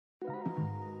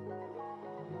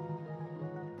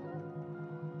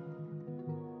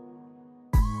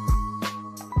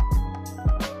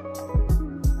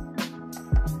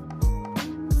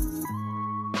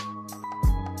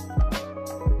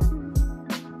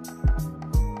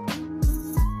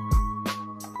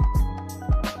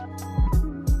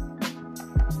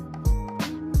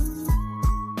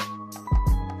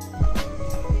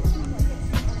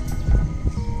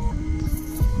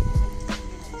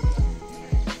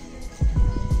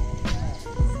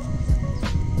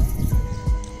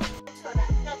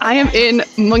I am in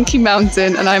Monkey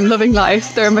Mountain and I'm loving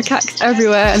life. There are macaques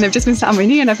everywhere and they've just been sat on my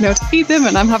knee and I've been able to feed them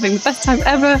and I'm having the best time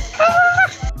ever.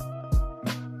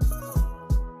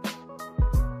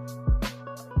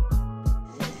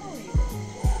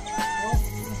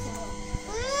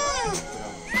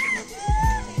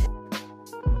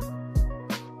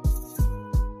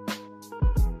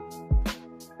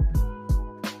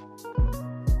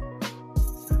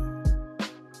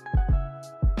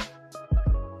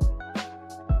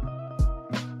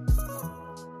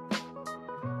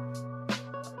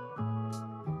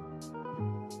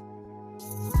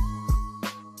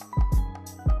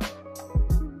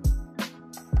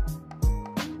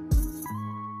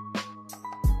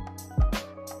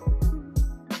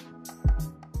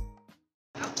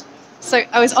 So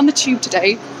I was on the tube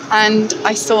today and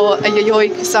I saw a Yayoi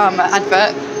Kusama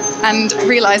advert and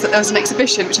realised that there was an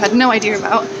exhibition which I had no idea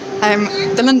about.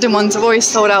 The London ones have always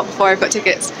sold out before I've got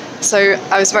tickets, so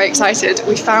I was very excited.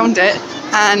 We found it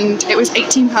and it was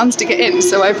 £18 to get in,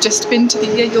 so I've just been to the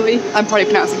Yayoi, I'm probably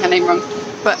pronouncing her name wrong,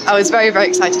 but I was very, very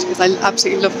excited because I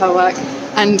absolutely love her work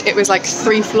and it was like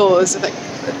 3 floors of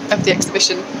the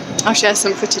exhibition. I'll share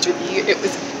some footage with you. It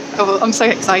was, oh, I'm so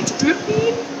excited to have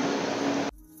been.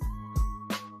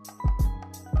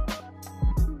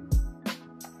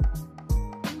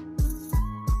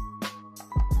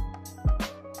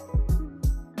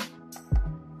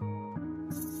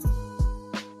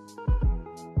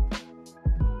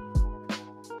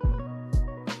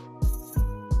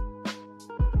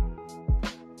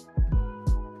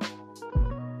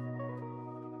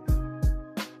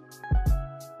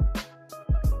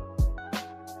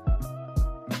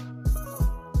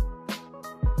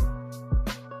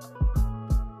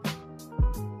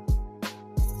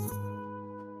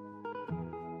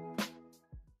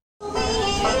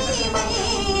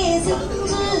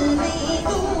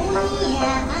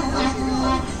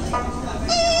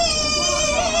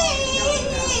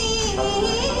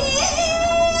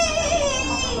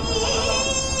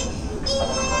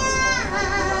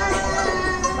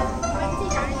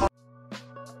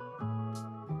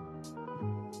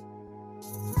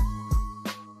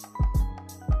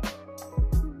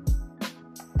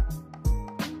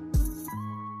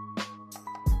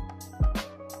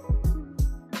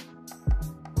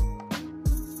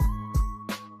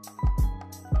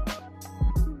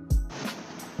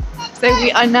 So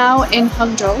we are now in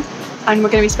Hangzhou and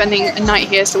we're going to be spending a night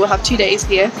here, so we'll have 2 days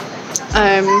here.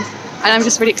 And I'm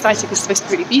just really excited because it's supposed to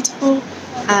be really beautiful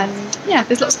and yeah,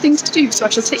 there's lots of things to do, so I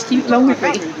shall take you along with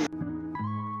me.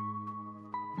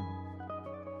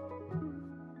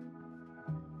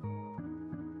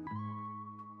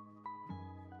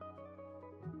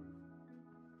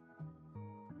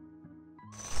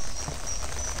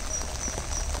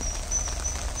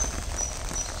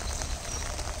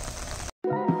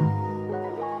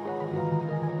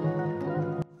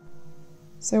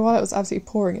 So while it was absolutely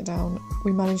pouring it down,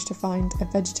 we managed to find a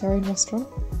vegetarian restaurant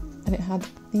and it had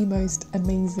the most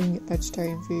amazing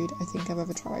vegetarian food I think I've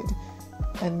ever tried.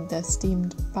 And their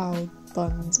steamed bao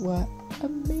buns were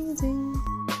amazing.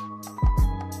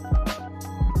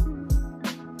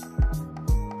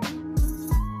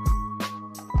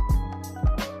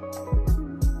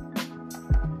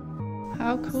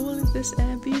 How cool is this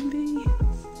Airbnb?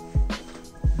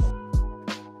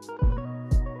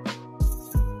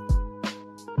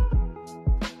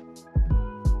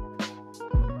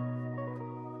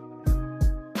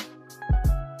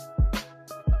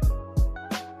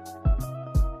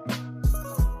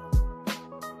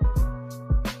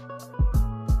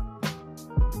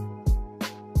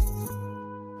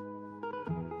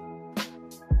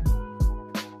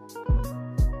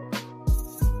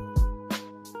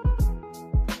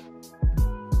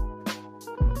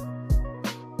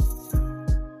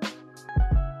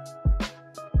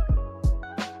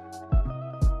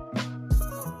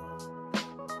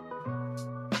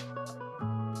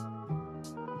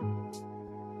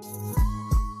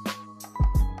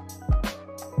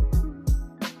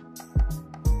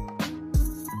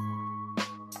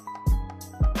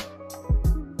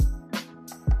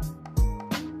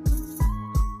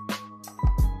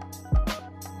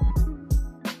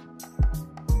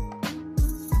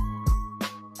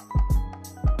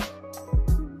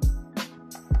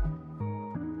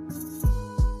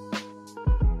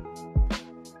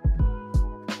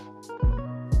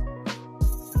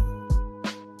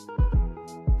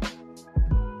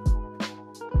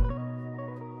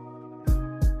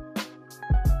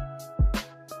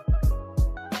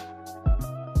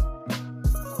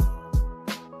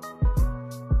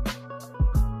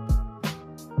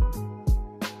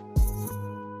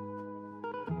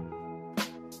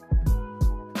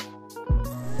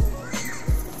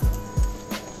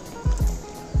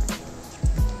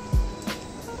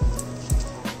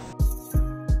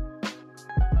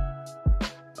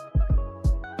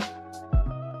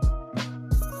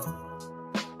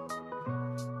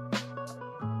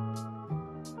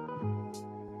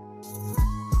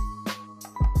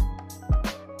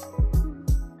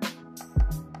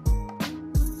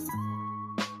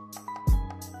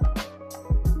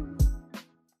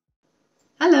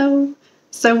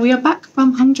 So we are back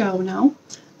from Hangzhou now.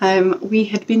 We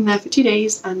had been there for 2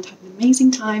 days and had an amazing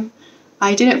time.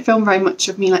 I didn't film very much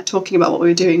of me like talking about what we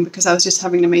were doing because I was just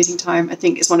having an amazing time. I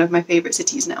think it's one of my favourite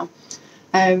cities now.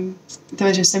 There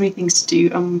were just so many things to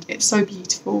do and it's so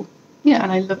beautiful. Yeah,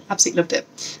 and I absolutely loved it.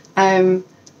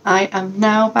 I am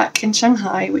now back in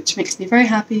Shanghai, which makes me very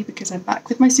happy because I'm back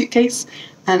with my suitcase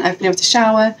and I've been able to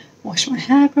shower, wash my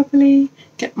hair properly,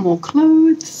 get more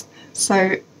clothes.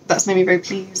 So that's made me very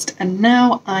pleased. And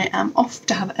now I am off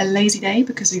to have a lazy day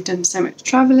because we've done so much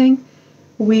travelling.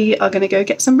 We are going to go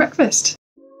get some breakfast.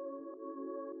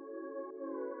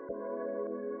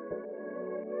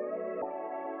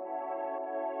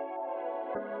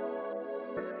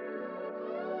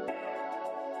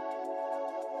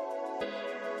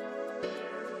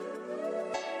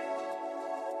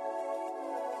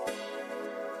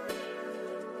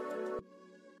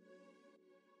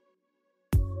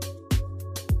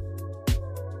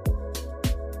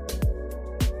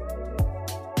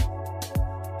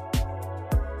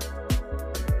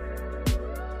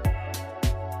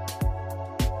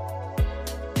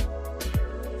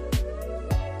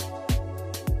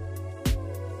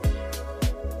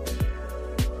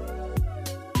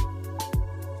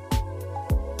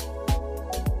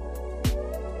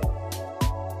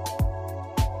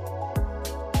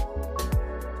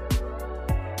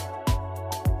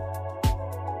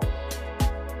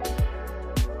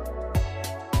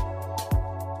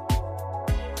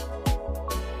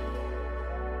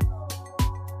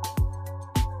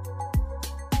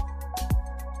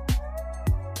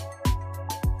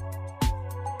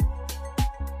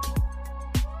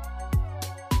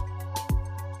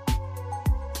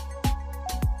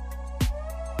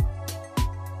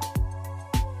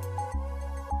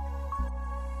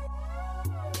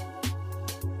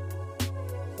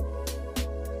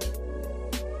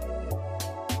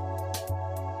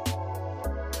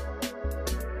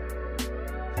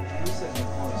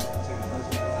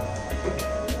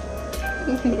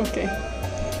 Okay.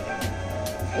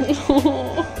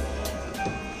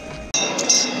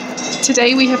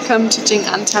 Today we have come to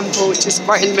Jing'an Temple, which is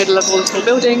right in the middle of all the tall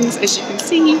buildings, as you can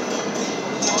see.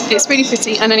 It's really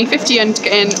pretty and only 50 yen to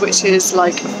get in, which is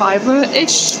like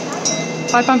 £5-ish,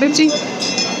 £5.50.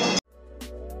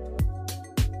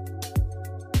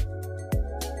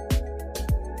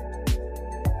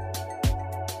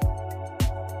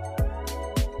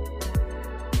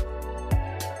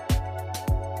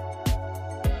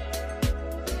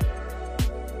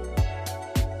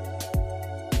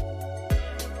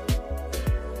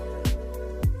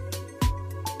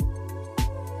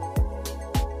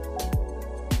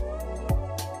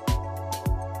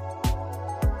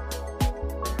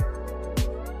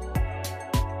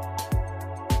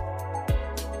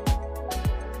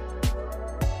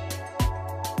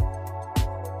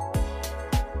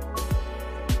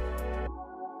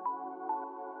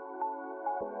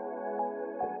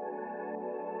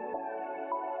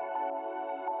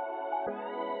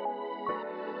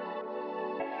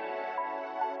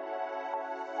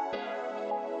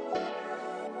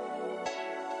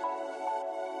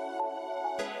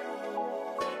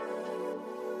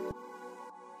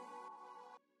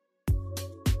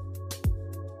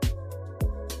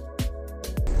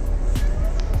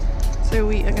 So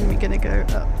we are going to go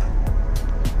up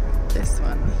this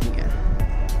one here.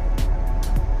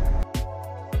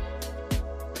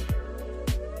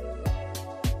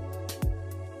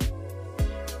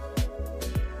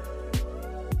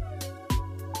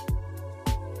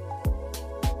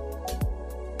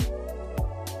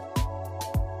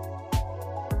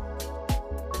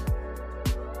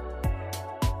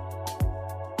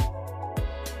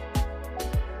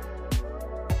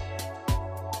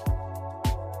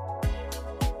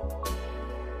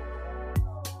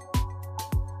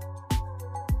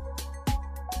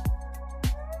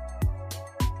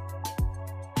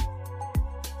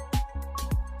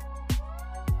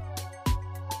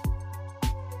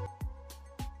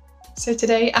 So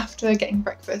today, after getting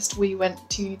breakfast, we went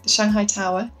to the Shanghai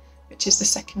Tower, which is the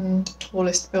second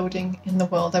tallest building in the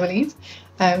world, I believe.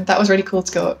 That was really cool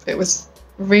to go up. It was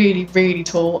really, really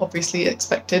tall, obviously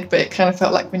expected, but it kind of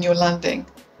felt like when you were landing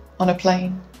on a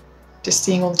plane, just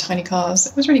seeing all the tiny cars.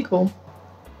 It was really cool.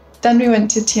 Then we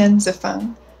went to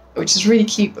Tianzifang, which is really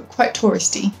cute, but quite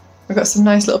touristy. We got some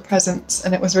nice little presents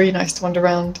and it was really nice to wander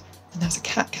around. And there's a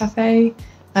cat cafe.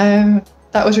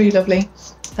 That was really lovely.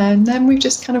 And then we've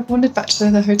just kind of wandered back to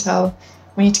the hotel.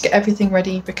 We need to get everything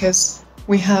ready because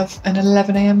we have an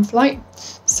 11 AM flight.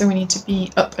 So we need to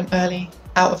be up and early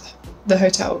out of the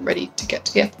hotel ready to get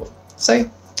to the airport. So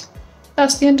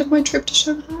that's the end of my trip to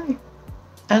Shanghai.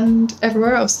 and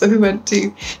everywhere else that we went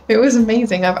to. It was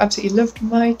amazing. I've absolutely loved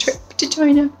my trip to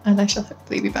China, and I shall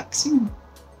hopefully be back soon.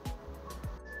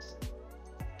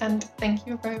 And thank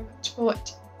you very much for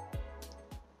watching.